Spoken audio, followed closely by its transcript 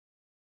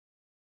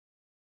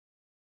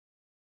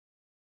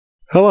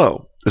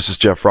Hello, this is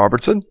Jeff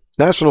Robertson,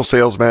 National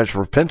Sales Manager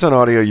for Penton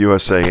Audio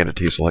USA and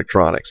Ateis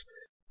Electronics.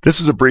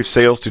 This is a brief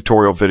sales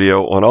tutorial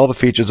video on all the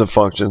features and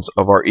functions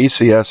of our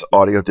ECS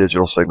Audio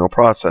Digital Signal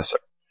Processor.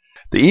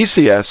 The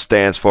ECS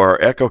stands for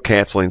our Echo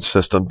Canceling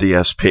System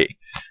DSP.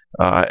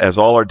 As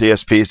all our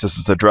DSPs, this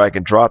is a drag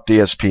and drop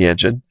DSP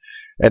engine,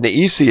 and the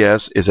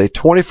ECS is a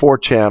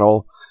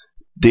 24-channel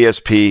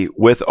DSP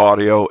with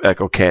audio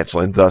echo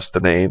canceling, thus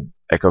the name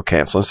Echo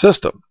Canceling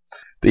System.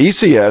 The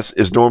ECS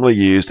is normally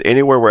used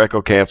anywhere where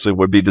echo canceling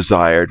would be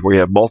desired, where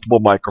you have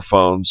multiple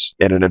microphones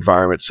in an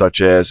environment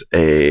such as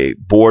a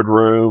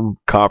boardroom,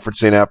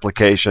 conferencing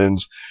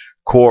applications,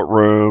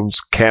 courtrooms,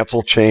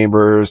 cancel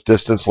chambers,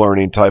 distance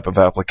learning type of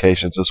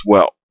applications as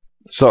well.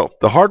 So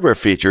the hardware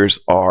features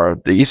are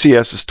the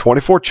ECS is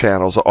 24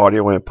 channels of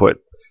audio input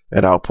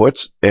and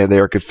outputs, and they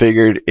are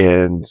configured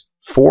in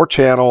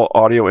 4-channel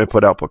audio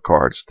input-output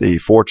cards. The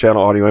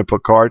 4-channel audio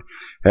input card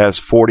has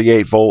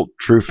 48-volt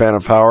true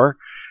phantom power,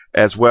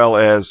 as well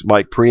as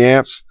mic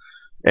preamps,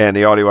 and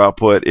the audio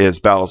output is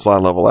balanced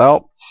line level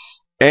out,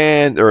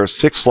 and there are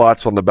 6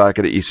 slots on the back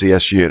of the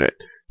ECS unit.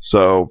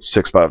 So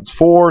 6 by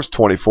 4 is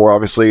 24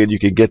 obviously, and you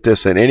can get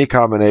this in any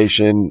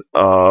combination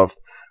of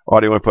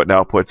audio input and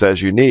outputs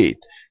as you need.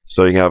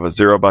 So you can have a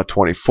 0 by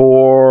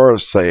 24,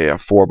 say a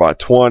 4 by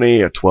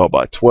 20, a 12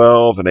 by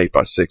 12, an 8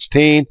 by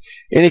 16,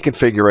 any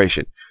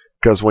configuration.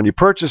 Because when you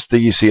purchase the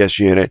ECS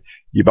unit,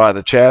 you buy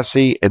the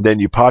chassis and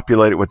then you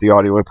populate it with the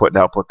audio input and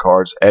output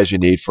cards as you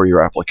need for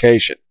your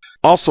application.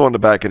 Also on the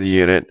back of the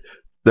unit,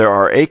 there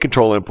are 8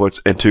 control inputs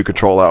and 2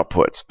 control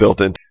outputs.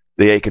 Built in,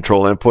 the 8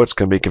 control inputs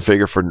can be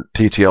configured for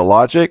TTL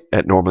logic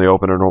at normally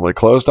open or normally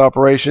closed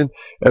operation,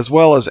 as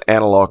well as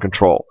analog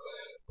control.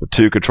 The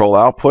 2 control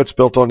outputs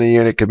built on the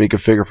unit can be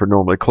configured for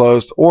normally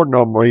closed or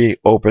normally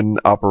open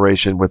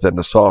operation within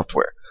the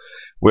software.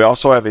 We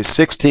also have a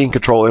 16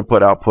 control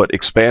input-output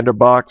expander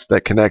box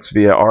that connects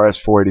via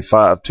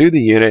RS-485 to the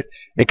unit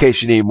in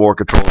case you need more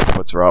control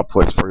inputs or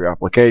outputs for your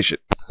application.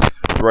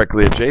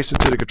 Directly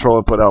adjacent to the control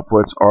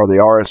input-outputs are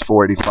the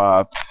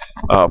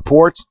RS-485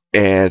 ports,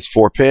 and it's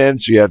 4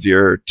 pins. You have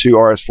your 2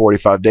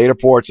 RS-485 data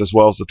ports as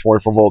well as the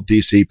 24-volt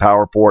DC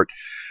power port,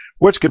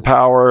 which can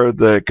power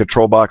the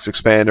control box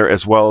expander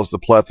as well as the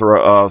plethora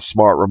of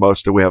smart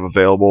remotes that we have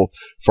available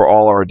for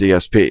all our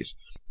DSPs.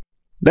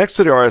 Next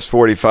to the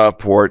RS-485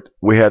 port,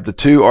 we have the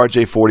 2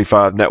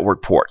 RJ45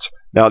 network ports.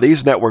 Now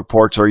these network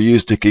ports are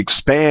used to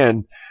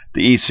expand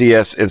the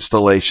ECS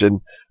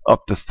installation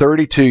up to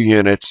 32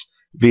 units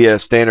via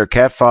standard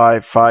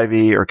Cat5,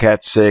 5E, or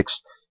Cat6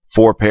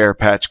 4-pair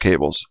patch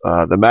cables.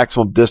 The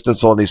maximum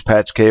distance on these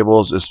patch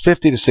cables is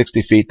 50 to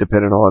 60 feet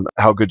depending on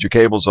how good your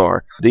cables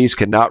are. These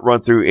cannot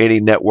run through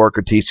any network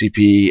or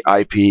TCP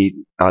IP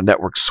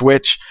network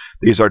switch.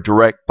 These are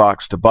direct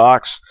box to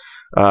box.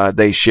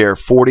 They share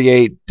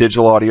 48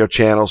 digital audio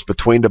channels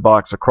between the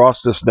box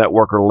across this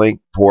network or link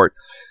port.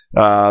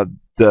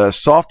 The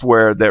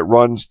software that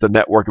runs the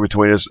network in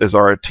between is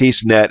our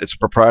Ateis-Net. It's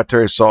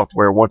proprietary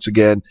software. Once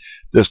again,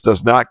 this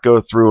does not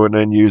go through an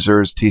end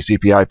user's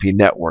TCP IP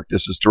network.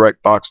 This is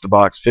direct box to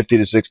box, 50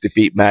 to 60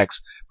 feet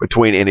max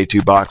between any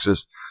 2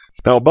 boxes.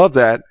 Now above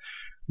that,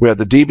 we have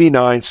the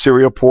DB9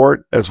 serial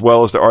port as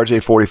well as the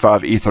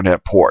RJ45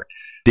 Ethernet port.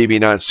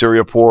 DB9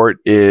 serial port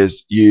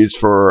is used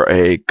for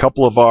a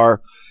couple of our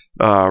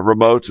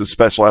remotes and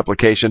special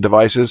application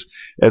devices,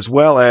 as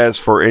well as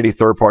for any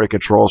third-party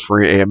controls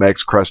for your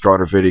AMX, Crestron,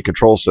 or video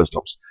control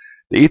systems.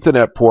 The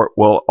Ethernet port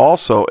will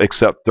also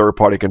accept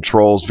third-party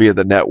controls via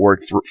the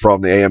network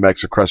from the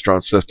AMX or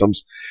Crestron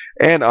systems,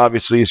 and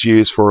obviously is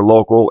used for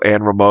local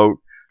and remote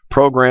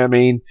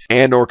programming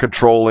and or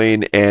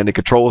controlling, and the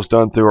control is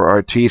done through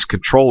our Ateis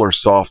controller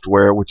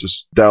software, which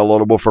is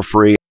downloadable for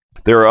free.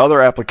 There are other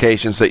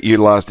applications that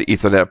utilize the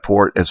Ethernet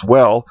port as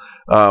well.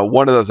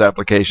 One of those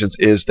applications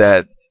is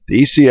that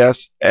the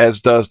ECS,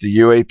 as does the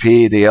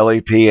UAP, the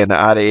LAP, and the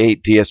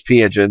ID8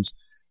 DSP engines,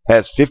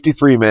 has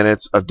 53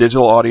 minutes of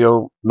digital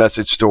audio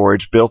message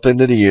storage built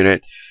into the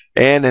unit,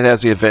 and it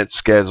has the event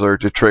scheduler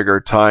to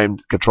trigger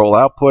timed control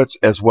outputs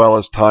as well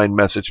as timed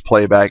message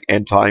playback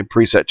and time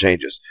preset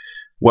changes.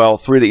 Well,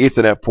 through the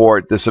Ethernet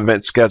port, this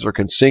event scheduler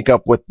can sync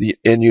up with the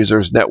end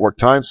user's network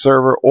time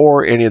server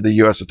or any of the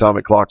US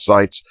Atomic Clock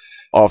sites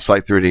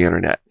offsite through the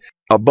internet.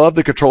 Above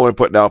the control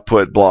input and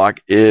output block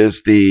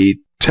is the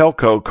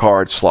telco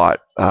card slot.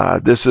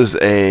 This is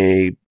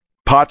a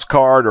POTS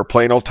card or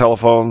plain old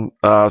telephone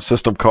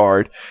system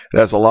card. It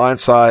has a line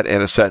side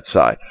and a set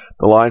side.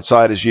 The line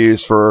side is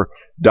used for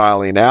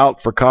dialing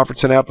out for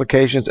conferencing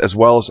applications as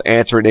well as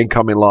answering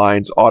incoming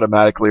lines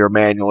automatically or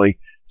manually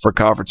for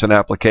conferencing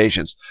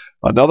applications.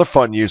 Another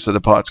fun use of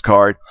the POTS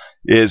card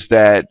is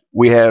that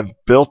we have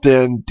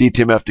built-in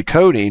DTMF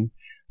decoding.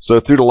 So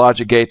through the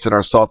logic gates in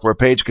our software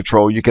page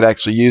control, you could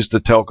actually use the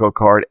telco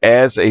card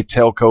as a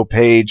telco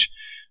page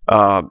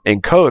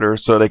encoder,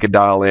 so they could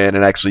dial in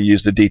and actually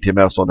use the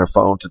DTMFs on their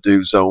phone to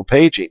do zone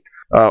paging.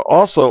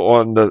 Also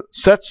on the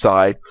set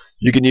side,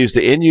 you can use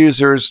the end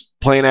user's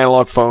plain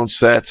analog phone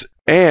sets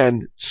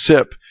and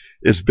SIP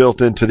is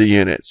built into the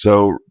unit.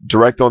 So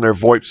direct on their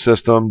VoIP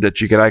system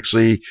that you can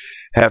actually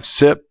have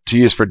SIP to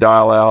use for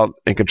dial out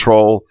and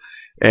control.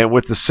 And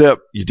with the SIP,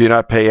 you do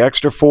not pay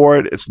extra for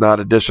it. It's not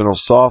additional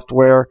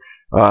software.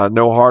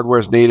 No hardware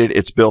is needed.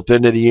 It's built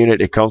into the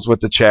unit. It comes with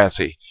the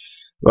chassis.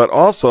 But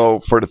also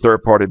for the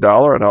third-party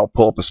dialer, and I'll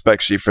pull up a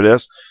spec sheet for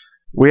this,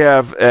 we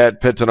have at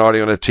Penton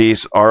Audio and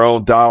Ateis our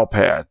own dial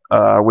pad.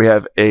 We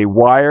have a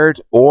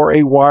wired or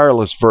a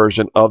wireless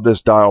version of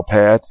this dial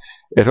pad.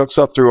 It hooks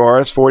up through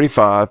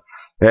RS-45.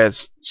 It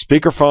has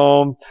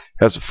speakerphone,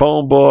 has a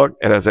phone book,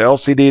 it has an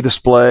LCD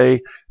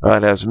display,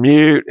 it has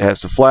mute, it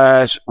has the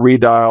flash,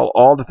 redial,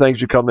 all the things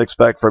you come to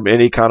expect from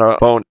any kind of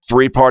phone.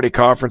 Three-party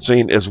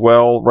conferencing as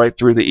well, right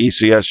through the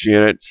ECS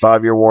unit,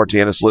 5-year warranty,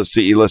 and it's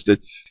CE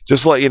listed.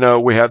 Just to let you know,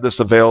 we have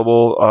this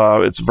available.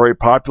 It's a very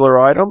popular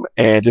item,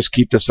 and just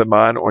keep this in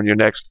mind on your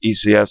next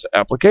ECS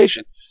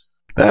application.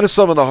 That is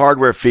some of the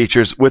hardware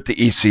features with the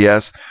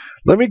ECS.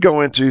 Let me go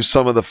into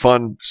some of the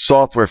fun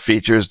software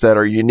features that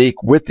are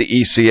unique with the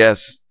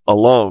ECS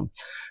alone.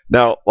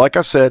 Now, like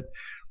I said,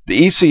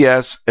 the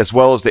ECS, as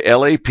well as the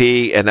LAP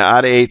and the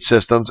IDA8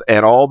 systems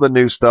and all the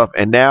new stuff,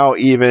 and now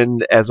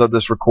even as of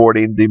this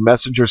recording, the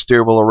messenger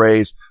steerable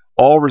arrays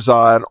all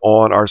reside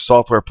on our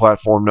software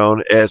platform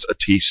known as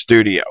Ateis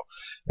Studio.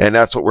 And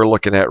that's what we're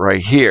looking at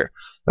right here.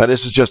 Now,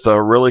 this is just a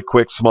really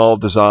quick, small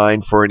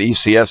design for an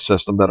ECS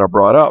system that I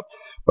brought up.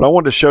 But I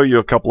wanted to show you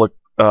a couple of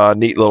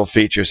neat little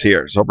features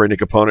here. So I'll bring the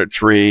component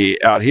tree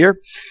out here.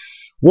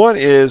 One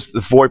is the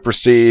VoIP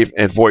receive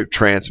and VoIP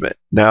transmit.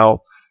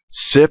 Now,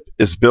 SIP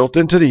is built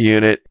into the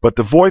unit, but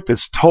the VoIP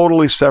is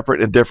totally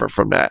separate and different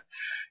from that.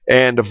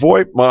 And the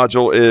VoIP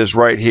module is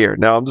right here.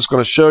 Now, I'm just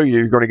going to show you.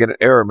 You're going to get an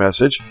error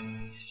message.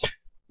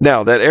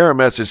 Now, that error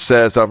message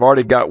says I've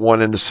already got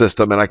one in the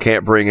system and I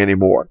can't bring any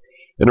more.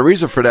 And the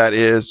reason for that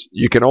is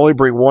you can only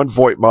bring one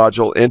VoIP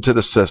module into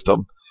the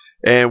system.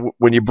 And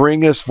when you bring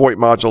this VoIP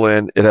module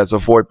in, it has a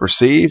VoIP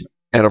receive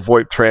and a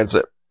VoIP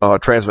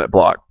transmit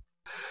block.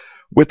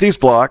 With these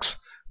blocks,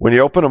 when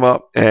you open them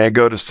up and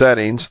go to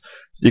settings,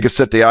 you can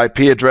set the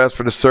IP address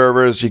for the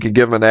servers. You can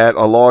give them a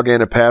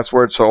login and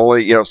password, so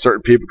only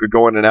certain people could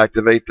go in and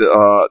activate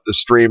the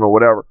stream or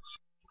whatever.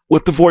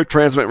 With the VoIP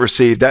transmit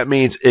receive, that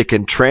means it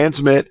can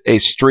transmit a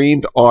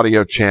streamed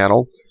audio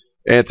channel,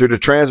 and through the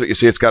transmit, you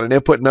see it's got an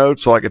input node,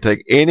 so I can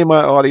take any of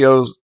my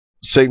audio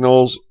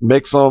signals,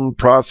 mix them,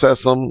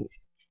 process them,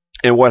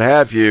 and what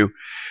have you,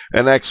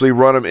 and actually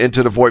run them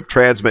into the VoIP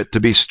transmit to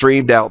be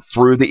streamed out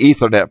through the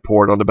Ethernet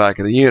port on the back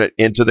of the unit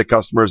into the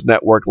customer's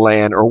network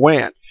LAN or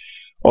WAN.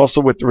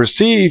 Also with the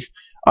receive,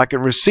 I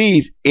can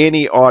receive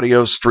any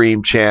audio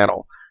stream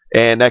channel,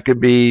 and that could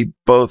be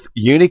both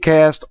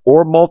unicast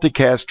or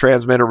multicast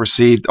transmit or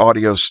received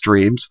audio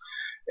streams.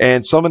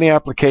 And some of the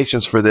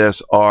applications for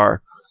this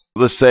are,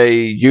 let's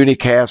say,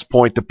 unicast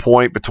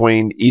point-to-point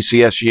between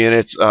ECS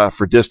units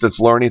for distance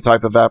learning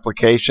type of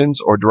applications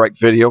or direct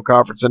video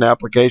conferencing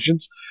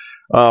applications.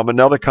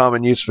 Another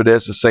common use for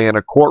this is, say, in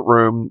a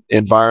courtroom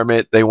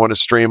environment, they want to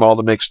stream all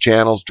the mixed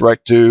channels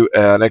direct to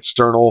an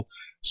external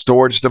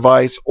storage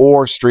device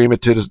or stream it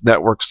to the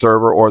network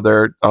server or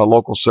their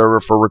local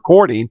server for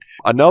recording.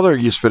 Another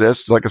use for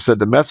this, like I said,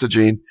 the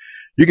messaging.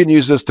 You can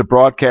use this to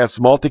broadcast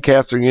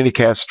multicast or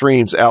unicast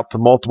streams out to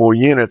multiple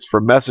units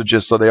for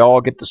messages so they all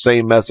get the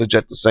same message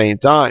at the same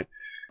time.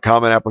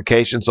 Common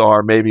applications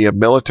are maybe a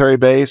military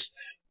base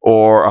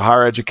or a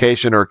higher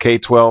education or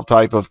K-12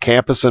 type of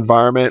campus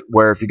environment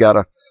where if you got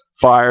a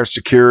fire,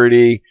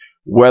 security,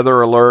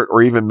 weather alert,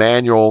 or even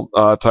manual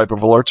type of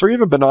alerts, or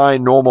even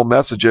benign normal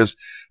messages,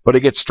 but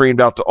it gets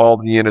streamed out to all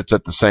the units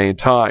at the same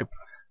time.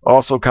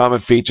 Also, common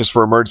features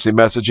for emergency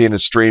messaging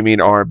and streaming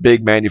are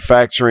big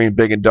manufacturing,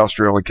 big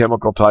industrial and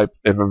chemical type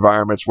of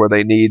environments where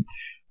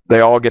they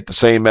all get the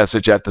same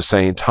message at the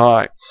same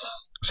time.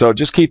 So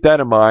just keep that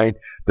in mind,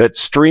 that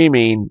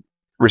streaming,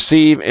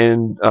 receive,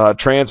 and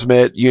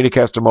transmit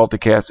unicast or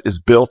multicast is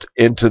built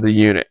into the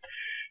unit.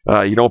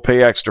 You don't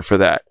pay extra for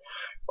that.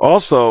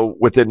 Also,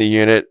 within the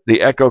unit,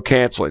 the echo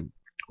canceling.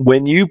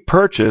 When you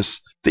purchase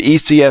the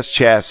ECS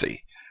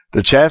chassis,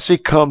 the chassis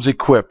comes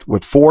equipped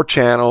with 4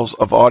 channels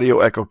of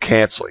audio echo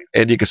canceling.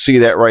 And you can see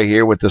that right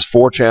here with this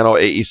 4-channel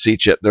AEC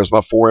chip. There's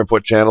my 4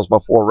 input channels, my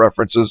 4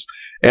 references,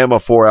 and my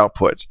 4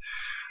 outputs.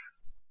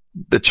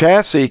 The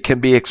chassis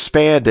can be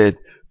expanded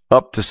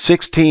up to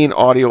 16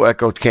 audio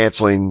echo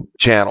canceling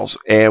channels.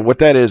 And what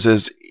that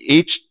is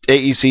each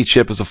AEC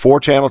chip is a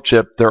 4-channel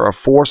chip. There are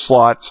 4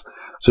 slots,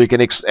 so you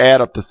can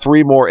add up to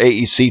 3 more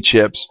AEC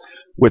chips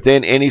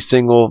within any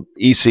single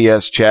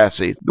ECS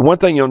chassis. The one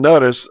thing you'll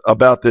notice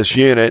about this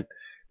unit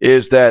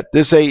is that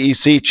this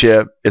AEC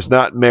chip is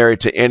not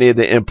married to any of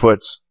the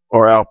inputs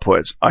or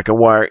outputs. I can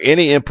wire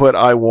any input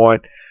I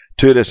want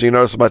to this. You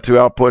notice my 2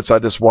 outputs, I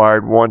just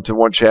wired one to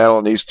one channel,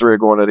 and these 3 are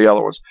going to the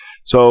other ones.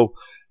 So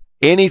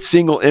any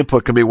single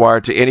input can be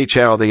wired to any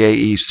channel of the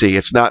AEC.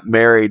 It's not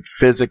married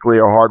physically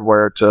or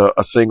hardware to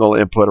a single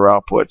input or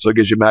output, so it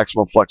gives you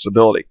maximum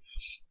flexibility.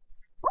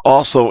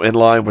 Also in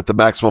line with the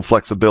maximum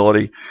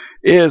flexibility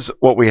is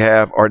what we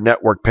have, our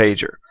network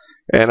pager.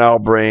 And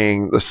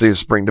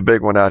let's bring the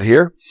big one out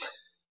here.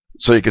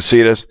 so you can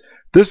see this.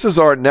 This is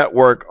our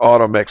network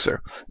auto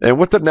mixer. And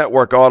with the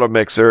network auto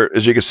mixer,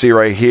 as you can see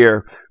right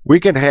here, we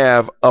can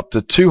have up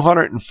to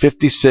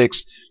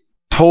 256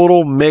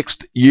 total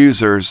mixed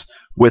users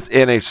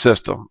within a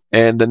system.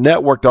 And the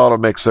networked auto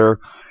mixer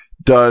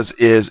does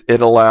is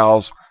it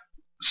allows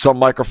some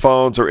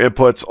microphones or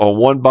inputs on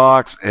one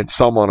box and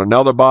some on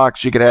another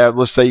box. You can have,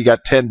 let's say you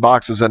got 10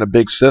 boxes in a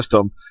big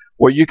system,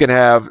 where you can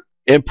have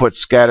inputs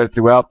scattered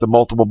throughout the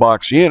multiple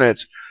box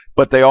units,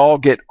 but they all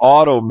get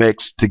auto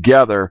mixed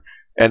together,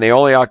 and they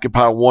only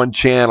occupy one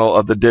channel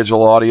of the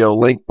digital audio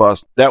link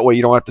bus. That way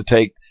you don't have to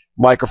take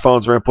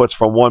microphones or inputs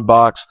from one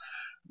box,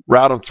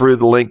 route them through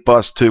the link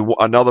bus to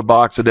another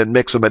box, and then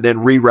mix them and then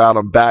reroute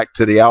them back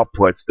to the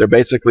outputs. They're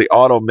basically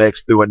auto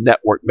mixed through a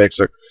network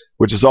mixer,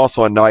 which is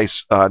also a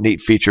nice,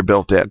 neat feature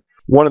built in.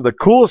 One of the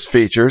coolest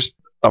features,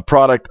 a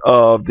product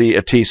of the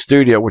Ateis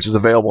Studio, which is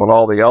available on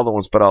all the other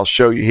ones, but I'll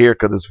show you here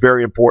because it's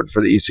very important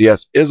for the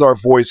ECS, is our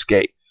voice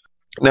gate.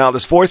 Now,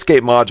 this voice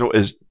gate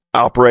module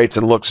operates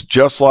and looks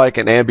just like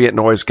an ambient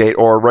noise gate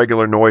or a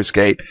regular noise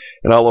gate,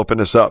 and I'll open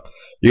this up.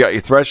 You got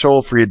your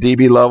threshold for your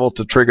dB level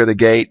to trigger the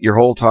gate, your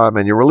hold time,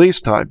 and your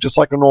release time, just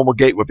like a normal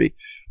gate would be.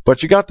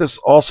 But you got this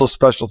also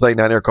special thing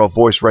down here called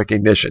voice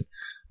recognition.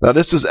 Now,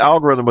 this is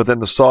algorithm within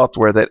the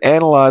software that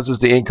analyzes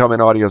the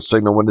incoming audio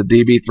signal when the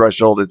dB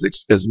threshold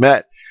is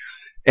met,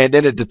 and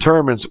then it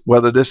determines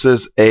whether this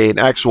is an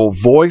actual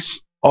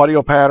voice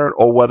audio pattern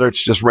or whether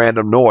it's just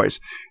random noise,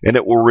 and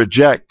it will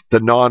reject the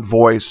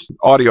non-voice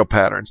audio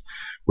patterns.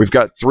 We've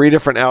got 3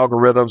 different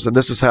algorithms, and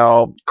this is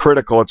how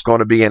critical it's going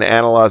to be in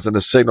analyzing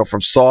the signal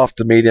from soft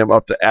to medium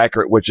up to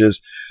accurate, which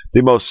is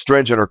the most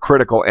stringent or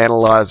critical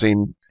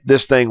analyzing.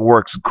 This thing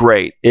works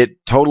great.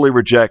 It totally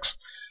rejects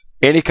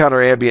any kind of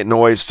ambient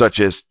noise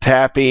such as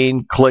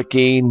tapping,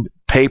 clicking,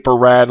 paper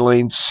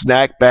rattling,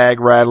 snack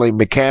bag rattling,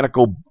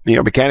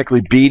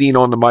 mechanically beating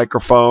on the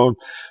microphone,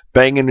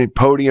 banging in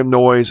podium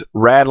noise,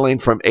 rattling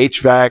from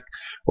HVAC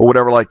or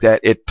whatever like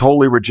that. It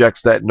totally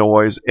rejects that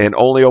noise and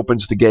only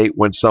opens the gate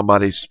when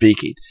somebody's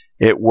speaking.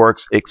 It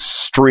works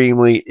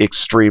extremely,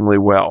 extremely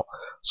well.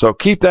 So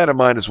keep that in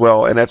mind as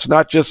well. And that's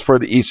not just for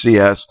the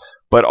ECS,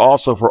 but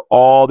also for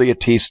all the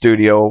Ateis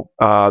Studio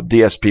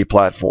DSP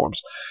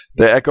platforms.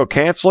 The echo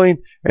canceling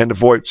and the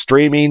VoIP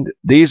streaming,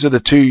 these are the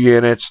 2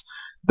 units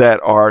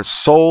that are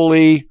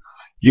solely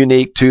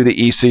unique to the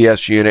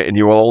ECS unit, and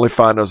you will only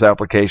find those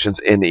applications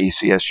in the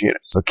ECS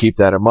unit. So keep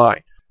that in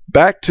mind.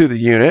 Back to the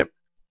unit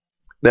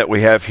that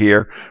we have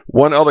here.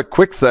 One other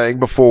quick thing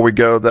before we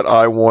go that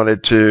I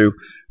wanted to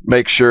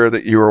make sure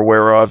that you are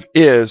aware of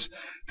is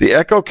the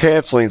echo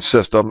canceling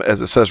system,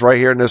 as it says right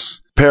here in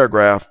this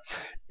paragraph,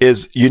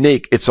 is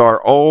unique. It's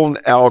our own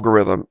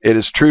algorithm. It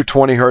is true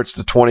 20 hertz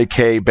to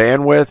 20K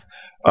bandwidth,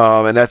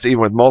 and that's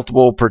even with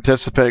multiple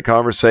participant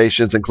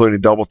conversations, including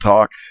double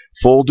talk,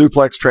 full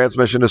duplex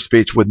transmission of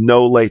speech with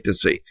no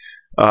latency.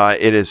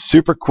 It is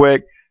super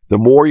quick. The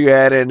more you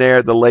add in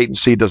there, the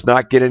latency does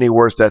not get any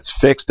worse. That's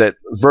fixed at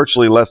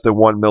virtually less than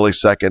 1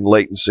 millisecond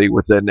latency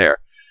within there.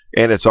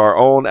 And it's our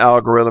own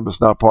algorithm.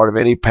 It's not part of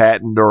any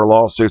patent or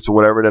lawsuits or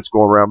whatever that's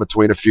going around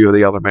between a few of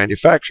the other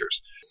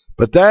manufacturers.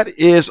 But that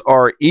is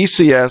our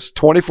ECS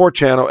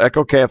 24-channel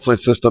echo canceling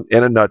system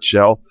in a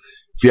nutshell.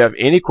 If you have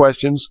any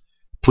questions,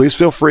 please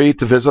feel free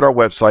to visit our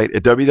website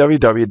at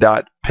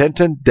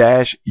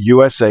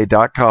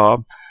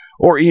www.penton-usa.com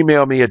or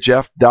email me at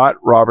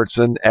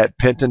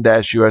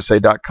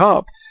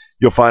jeff.robertson@penton-usa.com.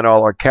 You'll find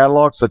all our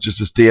catalogs, such as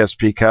this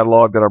DSP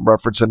catalog that I'm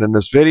referencing in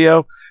this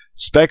video,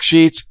 spec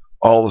sheets,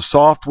 all the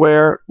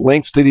software,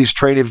 links to these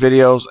training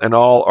videos, and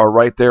all are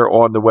right there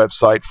on the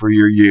website for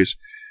your use.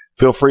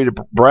 Feel free to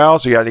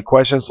browse. If you got any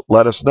questions,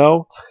 let us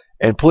know.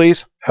 And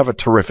please have a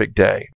terrific day.